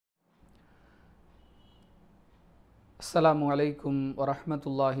அஸ்ஸலாமு அலைக்கும்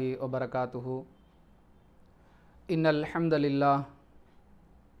வரஹ்மத்துல்லாஹி வபரகாத்துஹு. இன்னல் ஹம்தலில்லாஹ்.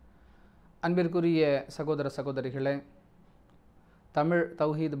 அன்பிற்குரிய சகோதர சகோதரிகளே, தமிழ்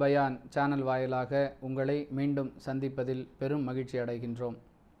தௌஹீத் பயான் சேனல் வாயிலாக உங்களை மீண்டும் சந்திப்பதில் பெரும் மகிழ்ச்சி அடைகின்றோம்.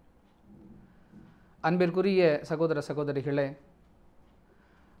 அன்பிற்குரிய சகோதர சகோதரிகளே,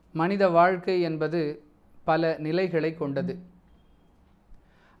 மனித வாழ்க்கை என்பது பல நிலைகளை கொண்டது.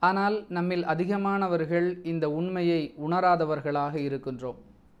 ஆனால் நம்மில் அதிகமானவர்கள் இந்த உண்மையை உணராதவர்களாக இருக்கின்றோம்.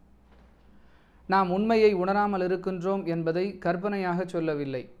 நாம் உண்மையை உணராமல் இருக்கின்றோம் என்பதை கற்பனையாக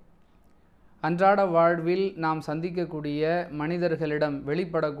சொல்லவில்லை. அன்றாட வாழ்வில் நாம் சந்திக்கக்கூடிய மனிதர்களிடம்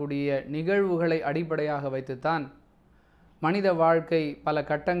வெளிப்படக்கூடிய நிகழ்வுகளை அடிப்படையாக வைத்துத்தான் மனித வாழ்க்கை பல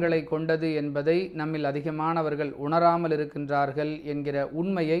கட்டங்களை கொண்டது என்பதை நம்மில் அதிகமானவர்கள் உணராமல் இருக்கின்றார்கள் என்கிற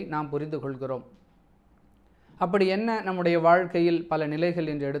உண்மையை நாம் புரிந்து கொள்கிறோம். அப்படி என்ன நம்முடைய வாழ்க்கையில் பல நிலைகள்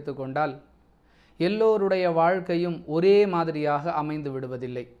என்று எடுத்துக்கொண்டால், எல்லோருடைய வாழ்க்கையும் ஒரே மாதிரியாக அமைந்து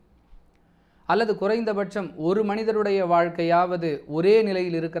விடுவதில்லை. அல்லது குறைந்தபட்சம் ஒரு மனிதருடைய வாழ்க்கையாவது ஒரே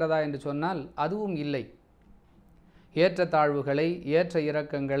நிலையில் இருக்கிறதா என்று சொன்னால் அதுவும் இல்லை. ஏற்றத்தாழ்வுகளை, ஏற்ற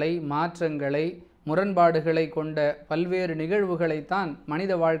இறக்கங்களை, மாற்றங்களை, முரண்பாடுகளை கொண்ட பல்வேறு நிகழ்வுகளைத்தான்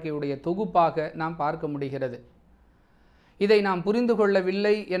மனித வாழ்க்கையுடைய தொகுப்பாக நாம் பார்க்க முடிகிறது. இதை நாம் புரிந்து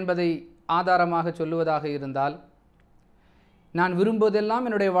கொள்ளவில்லை என்பதை ஆதாரமாக சொல்லுவதாக இருந்தால், நான் விரும்புவதெல்லாம்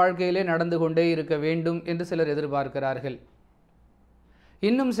என்னுடைய வாழ்க்கையிலே நடந்து கொண்டே இருக்க வேண்டும் என்று சிலர் எதிர்பார்க்கிறார்கள்.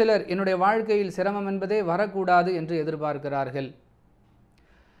 இன்னும் சிலர் என்னுடைய வாழ்க்கையில் சிரமம் என்பதே வரக்கூடாது என்று எதிர்பார்க்கிறார்கள்.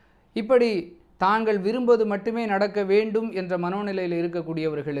 இப்படி தாங்கள் விரும்புவது மட்டுமே நடக்க வேண்டும் என்ற மனோநிலையில்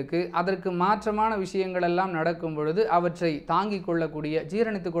இருக்கக்கூடியவர்களுக்கு அதற்கு மாற்றமான விஷயங்களெல்லாம் நடக்கும் பொழுது அவற்றை தாங்கிக் கொள்ளக்கூடிய,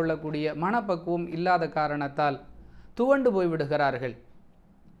 ஜீரணித்து கொள்ளக்கூடிய மனப்பக்குவம் இல்லாத காரணத்தால் துவண்டு போய்விடுகிறார்கள்.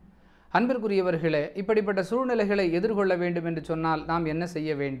 அன்பிற்குரியவர்களே, இப்படிப்பட்ட சூழ்நிலைகளை எதிர்கொள்ள வேண்டும் என்று சொன்னால் நாம் என்ன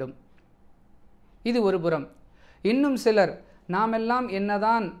செய்ய வேண்டும்? இது ஒரு புறம். இன்னும் சிலர், நாமெல்லாம்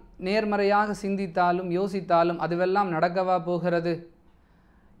என்னதான் நேர்மறையாக சிந்தித்தாலும் யோசித்தாலும் அதுவெல்லாம் நடக்கவா போகிறது?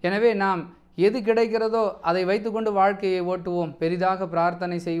 எனவே நாம் எது கிடைக்கிறதோ அதை வைத்துக்கொண்டு வாழ்க்கையை ஓட்டுவோம். பெரிதாக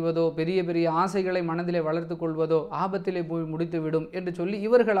பிரார்த்தனை செய்வதோ, பெரிய பெரிய ஆசைகளை மனதிலே வளர்த்து கொள்வதோ ஆபத்திலே போய் முடித்துவிடும் என்று சொல்லி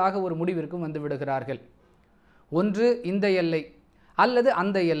இவர்களாக ஒரு முடிவிற்கும் வந்து விடுகிறார்கள். ஒன்று இந்த எல்லை அல்லது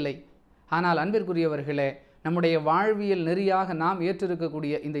அந்த எல்லை. ஆனால் அன்பிற்குரியவர்களே, நம்முடைய வாழ்வியல் நெறியாக நாம்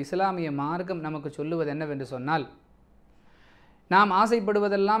ஏற்றிருக்கக்கூடிய இந்த இஸ்லாமிய மார்க்கம் நமக்கு சொல்லுவது என்னவென்று சொன்னால், நாம்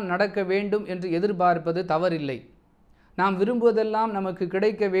ஆசைப்படுவதெல்லாம் நடக்க வேண்டும் என்று எதிர்பார்ப்பது தவறில்லை. நாம் விரும்புவதெல்லாம் நமக்கு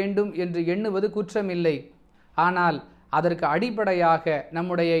கிடைக்க வேண்டும் என்று எண்ணுவது குற்றமில்லை. ஆனால் அதற்கு அடிப்படையாக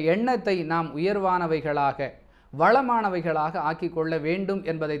நம்முடைய எண்ணத்தை நாம் உயர்வானவைகளாக, வளமானவைகளாக ஆக்கிக் கொள்ள வேண்டும்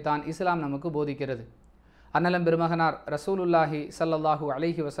என்பதைத்தான் இஸ்லாம் நமக்கு போதிக்கிறது. அன்னலம் பெருமகனார் ரசூலுல்லாஹி ஸல்லல்லாஹு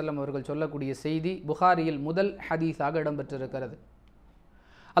அலைஹி வஸல்லம் அவர்கள் சொல்லக்கூடிய செய்தி புகாரியில் முதல் ஹதீஸாக இடம்பெற்றிருக்கிறது.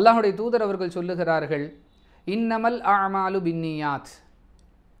 அல்லாஹுடைய தூதர் அவர்கள் சொல்லுகிறார்கள், இன்னமல் அஅமாலு பின்னியாத்,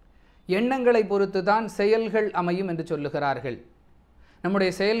 எண்ணங்களை பொறுத்து தான் செயல்கள் அமையும் என்று சொல்லுகிறார்கள்.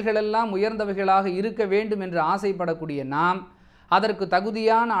 நம்முடைய செயல்களெல்லாம் உயர்ந்தவைகளாக இருக்க வேண்டும் என்று ஆசைப்படக்கூடிய நாம் அதற்கு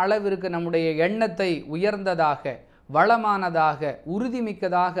தகுதியான அளவிற்கு நம்முடைய எண்ணத்தை உயர்ந்ததாக, வளமானதாக,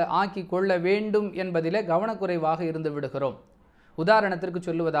 உறுதிமிக்கதாக ஆக்கி கொள்ள வேண்டும் என்பதிலே கவனக்குறைவாக இருந்து விடுகிறோம். உதாரணத்திற்கு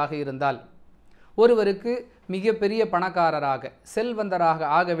சொல்லுவதாக இருந்தால், ஒருவருக்கு மிகப்பெரிய பணக்காரராக, செல்வந்தராக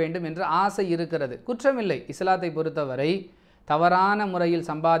ஆக வேண்டும் என்ற ஆசை இருக்கிறது. குற்றமில்லை. இஸ்லாத்தை பொறுத்தவரை தவறான முறையில்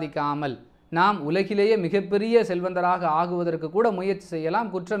சம்பாதிக்காமல் நாம் உலகிலேயே மிகப்பெரிய செல்வந்தராக ஆகுவதற்கு கூட முயற்சி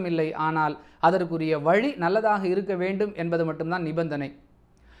செய்யலாம், குற்றமில்லை. ஆனால் அதற்குரிய வழி நல்லதாக இருக்க வேண்டும் என்பது மட்டும்தான் நிபந்தனை.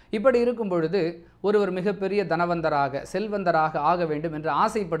 இப்படி இருக்கும் பொழுது ஒருவர் மிகப்பெரிய தனவந்தராக, செல்வந்தராக ஆக வேண்டும் என்று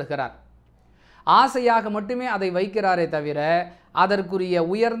ஆசைப்படுகிறார். ஆசையாக மட்டுமே அதை வைக்கிறாரே தவிர அதற்குரிய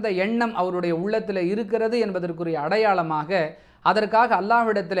உயர்ந்த எண்ணம் அவருடைய உள்ளத்தில் இருக்கிறது என்பதற்குரிய அடையாளமாக அதற்காக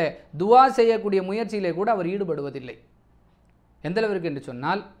அல்லாஹ்விடத்தில் துஆ செய்யக்கூடிய முயற்சியிலே கூட அவர் ஈடுபடுவதில்லை. எந்தளவிற்கு என்று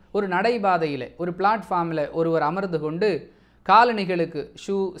சொன்னால், ஒரு நடைபாதையில், ஒரு பிளாட்ஃபார்மில் ஒருவர் அமர்ந்து கொண்டு காலணிகளுக்கு,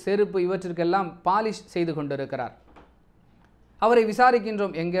 ஷூ, செருப்பு இவற்றிற்கெல்லாம் பாலிஷ் செய்து கொண்டிருக்கிறார். அவரை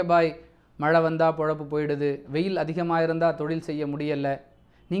விசாரிக்கின்றோம், எங்கே பாய், மழை வந்தால் பொழப்பு போயிடுது, வெயில் அதிகமாக இருந்தால் தொழில் செய்ய முடியலை,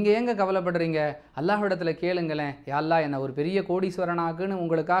 நீங்கள் ஏங்க கவலைப்படுறீங்க? அல்லாஹ்விடத்தில் கேளுங்களேன், யா அல்லாஹ் என்னை ஒரு பெரிய கோடீஸ்வரனாக்குன்னு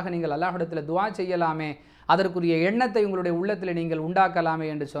உங்களுக்காக நீங்கள் அல்லாஹ்விடத்தில் துஆ செய்யலாமே, அதற்குரிய எண்ணத்தை உங்களுடைய உள்ளத்தில் நீங்கள் உண்டாக்கலாமே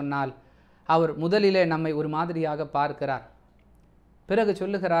என்று சொன்னால், அவர் முதலிலே நம்மை ஒரு மாதிரியாக பார்க்கிறார். பிறகு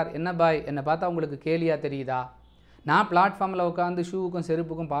சொல்லுகிறார், என்ன பாய், என்னை பார்த்தா உங்களுக்கு கேலியாக தெரியுதா? நான் பிளாட்ஃபார்மில் உட்காந்து ஷூவுக்கும்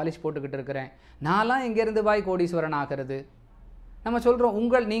செருப்புக்கும் பாலிஷ் போட்டுக்கிட்டு இருக்கிறேன், நான்லாம் எங்கேருந்து பாய் கோடீஸ்வரன் ஆகிறது? நம்ம சொல்கிறோம்,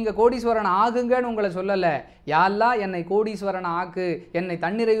 நீங்கள் கோடீஸ்வரன் ஆகுங்கன்னு உங்களை சொல்லலை, யா அல்லாஹ் என்னை கோடீஸ்வரன் ஆக்கு, என்னை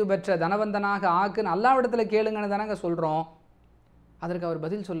தன்னிறைவு பெற்ற தனவந்தனாக ஆக்குன்னு அல்லாஹ்விடத்தில் கேளுங்கன்னு தானங்க சொல்கிறோம். அதற்கு அவர்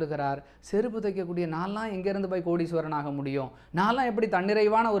பதில் சொல்லுகிறார், செருப்பு தைக்கக்கூடிய நான்லாம் எங்கேருந்து போய் கோடீஸ்வரன் ஆக முடியும்? நான்லாம் எப்படி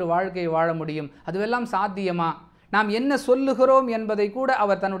தன்னிறைவான ஒரு வாழ்க்கையை வாழ முடியும்? அதுவெல்லாம் சாத்தியமா? நாம் என்ன சொல்லுகிறோம் என்பதை கூட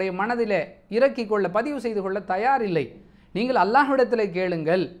அவர் தன்னுடைய மனதிலே இறக்கிக் கொள்ள, பதிவு செய்து கொள்ள தயாரில்லை. நீங்கள் அல்லாஹ்விடத்திலே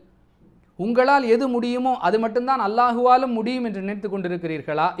கேளுங்கள். உங்களால் எது முடியுமோ அது மட்டும்தான் அல்லாஹுவாலும் முடியும் என்று நினைத்து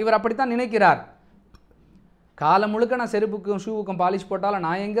கொண்டிருக்கிறீர்களா? இவர் அப்படித்தான் நினைக்கிறார். காலம் முழுக்க நான் செருப்புக்கும் ஷூவுக்கும் பாலிஷ் போட்டாலும்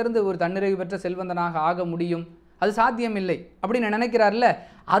நான் எங்கேருந்து ஒரு தன்னிறைவு பெற்ற செல்வந்தனாக ஆக முடியும்? அது சாத்தியமில்லை அப்படின்னு நினைக்கிறார்ல.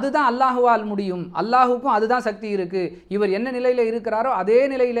 அதுதான் அல்லாஹுவால் முடியும். அல்லாஹுக்கும் அதுதான் சக்தி இருக்குது. இவர் என்ன நிலையில் இருக்கிறாரோ அதே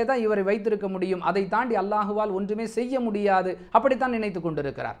நிலையிலே தான் இவரை வைத்திருக்க முடியும். அதை தாண்டி அல்லாஹுவால் ஒன்றுமே செய்ய முடியாது. அப்படித்தான் நினைத்து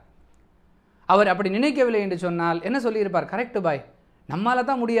கொண்டிருக்கிறார். அவர் அப்படி நினைக்கவில்லை என்று சொன்னால் என்ன சொல்லியிருப்பார்? கரெக்டு பாய், நம்மால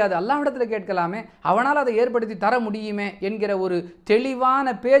தான் முடியாது, அல்லாஹ்விடத்தில் கேட்கலாமே, அவனால் அதை ஏற்படுத்தி தர முடியுமே என்கிற ஒரு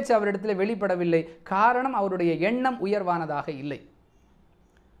தெளிவான பேச்சு அவரிடத்தில் வெளிப்படவில்லை. காரணம், அவருடைய எண்ணம் உயர்வானதாக இல்லை.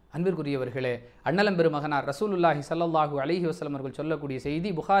 அன்பிற்குரியவர்களே, அண்ணலம் பெருமகனார் ரசூலுல்லாஹி ஸல்லல்லாஹு அலைஹி வஸல்லம் அவர்கள் சொல்லக்கூடிய செய்தி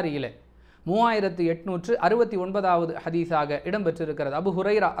புகாரியிலே 3869வது ஹதீஸாக இடம்பெற்றிருக்கிறது. அபு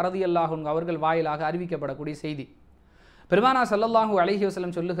ஹுரைரா ரலியல்லாஹு அன்ஹு அவர்கள் வாயிலாக அறிவிக்கப்படக்கூடிய செய்தி. பெருமானார் ஸல்லல்லாஹு அலைஹி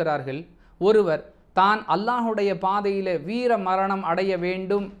வஸல்லம் சொல்லுகிறார்கள், ஒருவர் தான் அல்லாஹுடைய பாதையிலே வீர மரணம் அடைய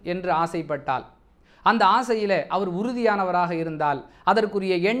வேண்டும் என்று ஆசைப்பட்டால், அந்த ஆசையிலே அவர் உறுதியானவராக இருந்தால்,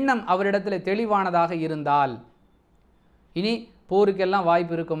 அதற்குரிய எண்ணம் அவரிடத்தில் தெளிவானதாக இருந்தால், இனி போருக்கெல்லாம்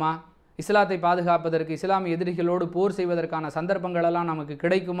வாய்ப்பு இருக்குமா? இஸ்லாத்தை பாதுகாப்பதற்கு இஸ்லாமிய எதிரிகளோடு போர் செய்வதற்கான சந்தர்ப்பங்களெல்லாம் நமக்கு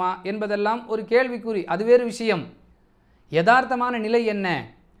கிடைக்குமா என்பதெல்லாம் ஒரு கேள்விக்குறி. அது வேறு விஷயம். யதார்த்தமான நிலை என்ன?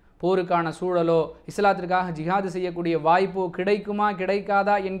 போருக்கான சூழலோ இஸ்லாத்திற்காக ஜிஹாது செய்யக்கூடிய வாய்ப்போ கிடைக்குமா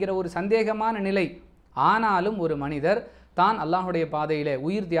கிடைக்காதா என்கிற ஒரு சந்தேகமான நிலை. ஆனாலும் ஒரு மனிதர் தான் அல்லாஹுடைய பாதையிலே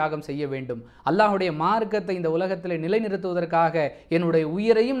உயிர் தியாகம் செய்ய வேண்டும், அல்லாஹுடைய மார்க்கத்தை இந்த உலகத்தில் நிலைநிறுத்துவதற்காக என்னுடைய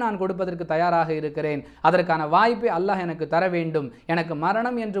உயிரையும் நான் கொடுப்பதற்கு தயாராக இருக்கிறேன், அதற்கான வாய்ப்பை அல்லாஹ் எனக்கு தர வேண்டும், எனக்கு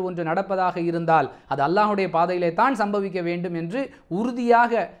மரணம் என்று ஒன்று நடப்பதாக இருந்தால் அது அல்லாஹுடைய பாதையிலே தான் சம்பவிக்க வேண்டும் என்று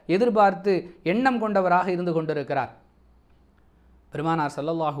உறுதியாக எதிர்பார்த்து எண்ணம் கொண்டவராக இருந்து கொண்டிருக்கிறார். பெருமானார்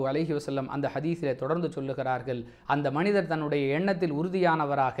ஸல்லல்லாஹு அலைஹி வஸல்லம் அந்த ஹதீஸிலே தொடர்ந்து சொல்லுகிறார்கள், அந்த மனிதர் தன்னுடைய எண்ணத்தில்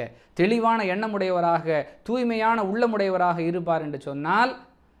உறுதியானவராக, தெளிவான எண்ணமுடையவராக, தூய்மையான உள்ளமுடையவராக இருப்பார் என்று சொன்னால்,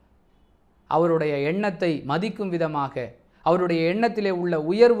 அவருடைய எண்ணத்தை மதிக்கும் விதமாக, அவருடைய எண்ணத்திலே உள்ள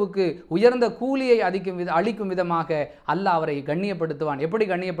உயர்வுக்கு உயர்ந்த கூலியை அளிக்கும் விதமாக அல்லாஹ் அவரை கண்ணியப்படுத்துவான். எப்படி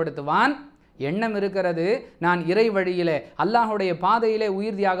கண்ணியப்படுத்துவான்? எண்ணம் இருக்கிறது, நான் இறை வழியிலே அல்லாஹுடைய பாதையிலே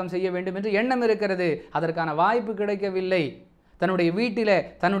உயிர் தியாகம் செய்ய வேண்டும் என்று எண்ணம் இருக்கிறது, அதற்கான வாய்ப்பு கிடைக்கவில்லை. தன்னுடைய வீட்டிலே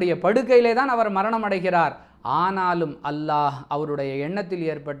தன்னுடைய படுக்கையிலே தான் அவர் மரணம் அடைகிறார். ஆனாலும் அல்லாஹ் அவருடைய எண்ணத்தில்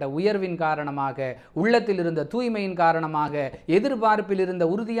ஏற்பட்ட உயர்வின் காரணமாக, உள்ளத்தில் இருந்த தூய்மையின் காரணமாக, எதிர்பார்ப்பில் இருந்த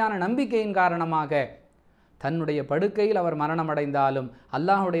உறுதியான நம்பிக்கையின் காரணமாக, தன்னுடைய படுக்கையில் அவர் மரணமடைந்தாலும்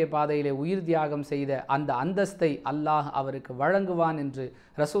அல்லாஹுடைய பாதையிலே உயிர் தியாகம் செய்த அந்த அந்தஸ்தை அல்லாஹ் அவருக்கு வழங்குவான் என்று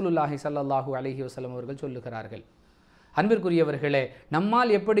ரசூலுல்லாஹி ஸல்லல்லாஹு அலைஹி வஸல்லம் அவர்கள் சொல்லுகிறார்கள். அன்பிற்குரியவர்களே, நம்மால்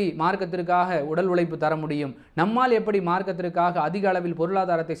எப்படி மார்க்கத்திற்காக உடல் உழைப்பு தர முடியும்? நம்மால் எப்படி மார்க்கத்திற்காக அதிக அளவில்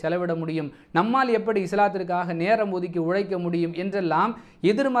பொருளாதாரத்தை செலவிட முடியும்? நம்மால் எப்படி இஸ்லாத்திற்காக நேரம் ஒதுக்கி உழைக்க முடியும் என்றெல்லாம்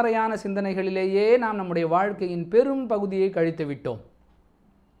எதிர்மறையான சிந்தனைகளிலேயே நாம் நம்முடைய வாழ்க்கையின் பெரும் பகுதியை கழித்து விட்டோம்.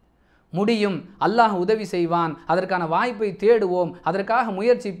 முடியும், அல்லாஹ் உதவி செய்வான், அதற்கான வாய்ப்பை தேடுவோம், அதற்காக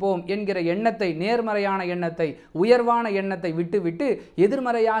முயற்சிப்போம் என்கிற எண்ணத்தை, நேர்மறையான எண்ணத்தை, உயர்வான எண்ணத்தை விட்டுவிட்டு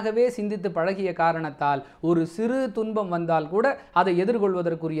எதிர்மறையாகவே சிந்தித்து பழகிய காரணத்தால் ஒரு சிறு துன்பம் வந்தால் கூட அதை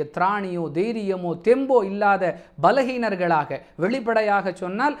எதிர்கொள்வதற்குரிய திராணியோ தைரியமோ தெம்போ இல்லாத பலகீனர்களாக, வெளிப்படையாக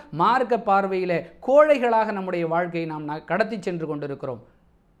சொன்னால் மார்க்க பார்வையிலே கோழைகளாக நம்முடைய வாழ்க்கையை நாம் கடத்தி சென்று கொண்டிருக்கிறோம்.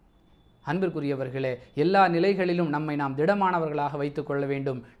 அன்பிற்குரியவர்களே, எல்லா நிலைகளிலும் நம்மை நாம் திடமானவர்களாக வைத்துக் கொள்ள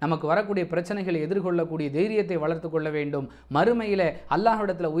வேண்டும். நமக்கு வரக்கூடிய பிரச்சனைகளை எதிர்கொள்ளக்கூடிய தைரியத்தை வளர்த்து கொள்ள வேண்டும். மறுமையிலே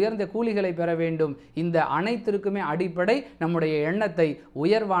அல்லாஹ்விடத்தில் உயர்ந்த கூலிகளை பெற வேண்டும். இந்த அனைத்திற்குமே அடிப்படை நம்முடைய எண்ணத்தை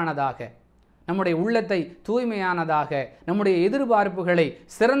உயர்வானதாக, நம்முடைய உள்ளத்தை தூய்மையானதாக, நம்முடைய எதிர்பார்ப்புகளை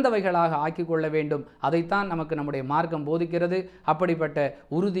சிறந்தவைகளாக ஆக்கி கொள்ள வேண்டும். அதைத்தான் நமக்கு நம்முடைய மார்க்கம் போதிக்கிறது. அப்படிப்பட்ட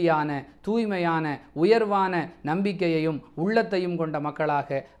உறுதியான, தூய்மையான, உயர்வான நம்பிக்கையையும் உள்ளத்தையும் கொண்ட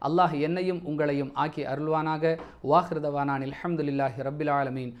மக்களாக அல்லாஹ் என்னையும் உங்களையும் ஆக்கி அருள்வானாக. வாஹிருதவானான் அல்ஹம்துலில்லாஹி ரப்பில்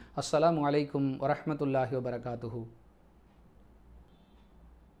ஆலமீன். அஸ்ஸலாமு அலைக்கும் வரஹ்மத்துல்லாஹி வபரகாத்துஹு.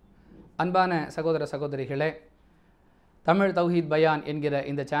 அன்பான சகோதர சகோதரிகளே, தமிழ் தௌஹீத் பயான் என்கிற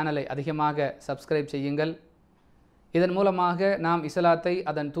இந்த சேனலை அதிகமாக சப்ஸ்கிரைப் செய்யுங்கள். இதன் மூலமாக நாம் இஸ்லாத்தை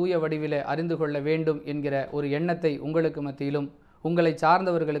அதன் தூய வடிவிலே அறிந்து கொள்ள வேண்டும் என்கிற ஒரு எண்ணத்தை உங்களுக்கு மத்தியிலும் உங்களை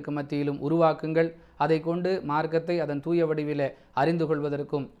சார்ந்தவர்களுக்கு மத்தியிலும் உருவாக்குங்கள். அதை கொண்டு மார்க்கத்தை அதன் தூய வடிவிலே அறிந்து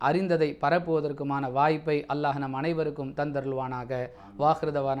கொள்வதற்கும் அறிந்ததை பரப்புவதற்குமான வாய்ப்பை அல்லாஹ் நம் அனைவருக்கும் தந்தருள்வானாக.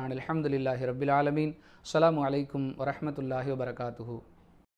 வாஹிருதவானான் அல்ஹம்துலில்லாஹி ரப்பில் ஆலமீன். அஸ்ஸலாமு அலைக்கும் வரஹ்மத்துல்லாஹி வபரகாத்துஹு.